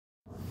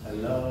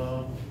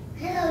Hello.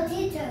 Hello,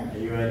 teacher. Are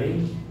you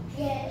ready?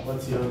 Yes.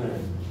 What's your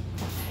name?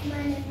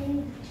 My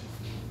name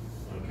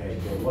Okay,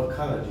 good. What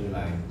color do you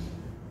like?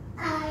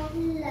 I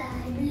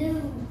like blue.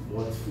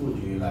 What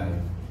food do you like?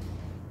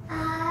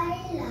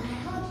 I like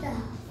hot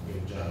dog.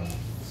 Good job.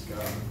 Let's go.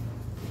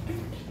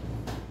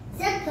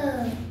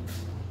 Zipper.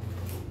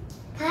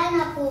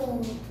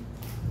 Pineapple.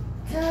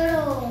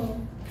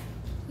 Turtle.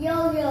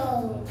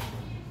 Yo-yo.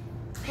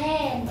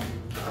 Pen.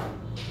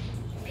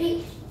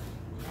 Peach.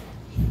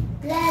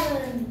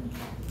 Lemon.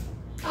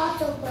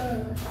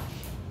 Octopus.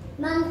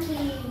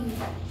 Monkey.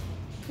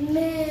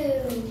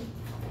 Mill.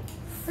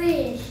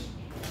 Fish.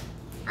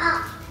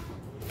 Up.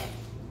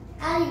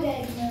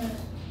 Alligator.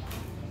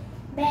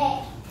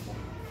 Bear.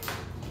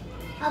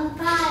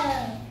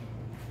 Umpire.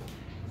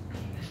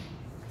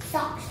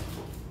 Socks.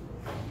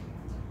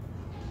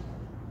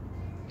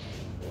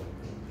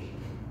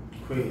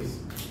 Quiz.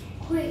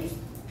 Quiz.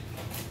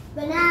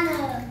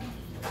 Banana.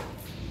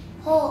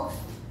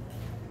 Horse.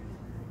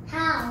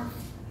 House.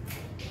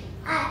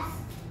 Ice.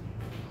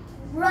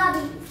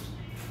 Rabbit.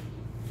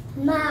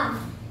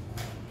 Mouse.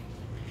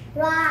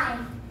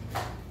 Ride.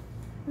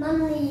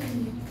 Money.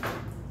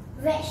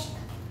 Veg.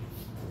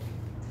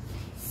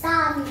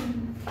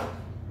 Sun.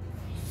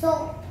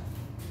 Soap.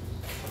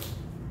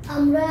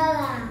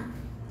 Umbrella.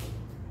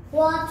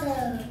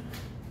 Water.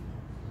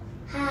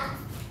 Hat.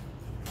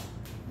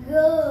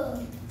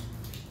 Girl.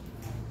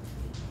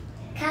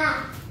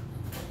 Cat.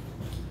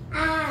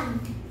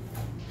 Ant.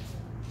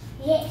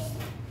 Yes.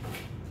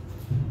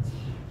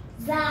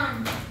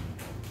 Van.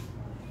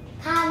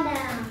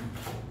 Panda.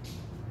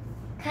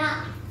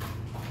 Cat.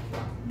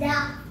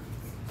 Duck.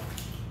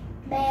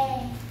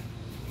 Bear.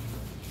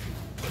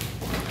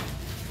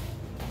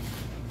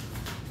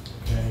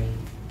 Okay.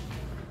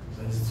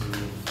 Let's do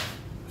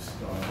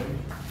story.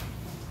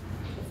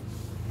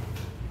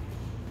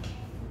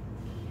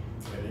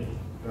 Ready?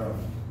 Go.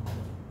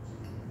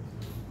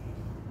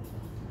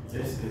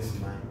 This is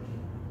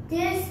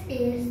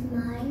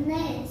my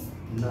nest.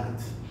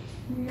 nut.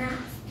 Nut.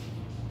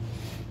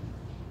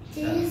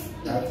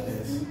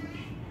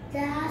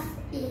 That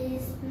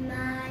is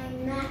my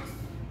nut.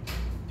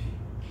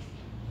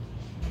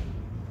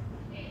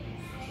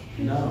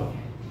 No.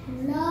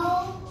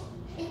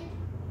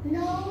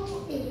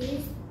 No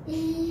is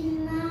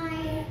in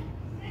my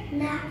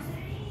nut.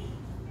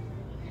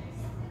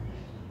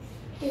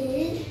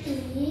 It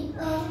is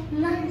a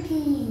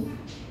monkey.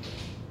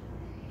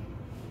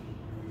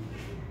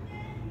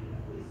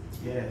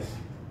 Yes.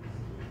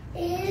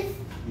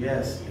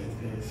 Yes,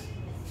 it is.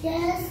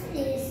 yes,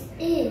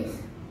 it is.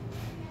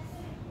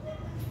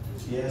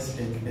 Yes,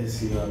 it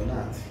is your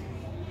nut.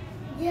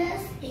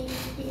 Yes, it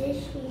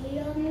is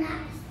your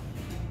nut.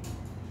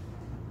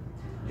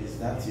 Is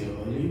that your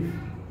olive?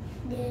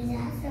 Is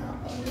that your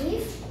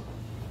olive?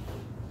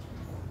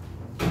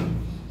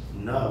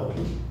 No.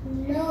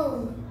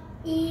 No,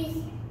 it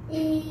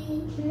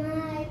is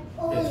my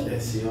olive. It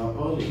is your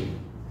olive.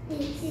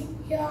 It is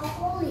your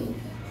olive.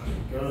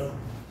 Good.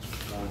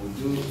 Now we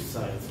do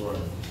science work.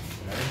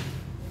 Okay?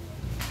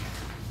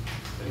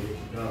 There you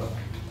go.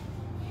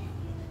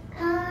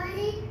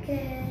 I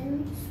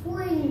can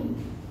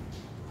swing.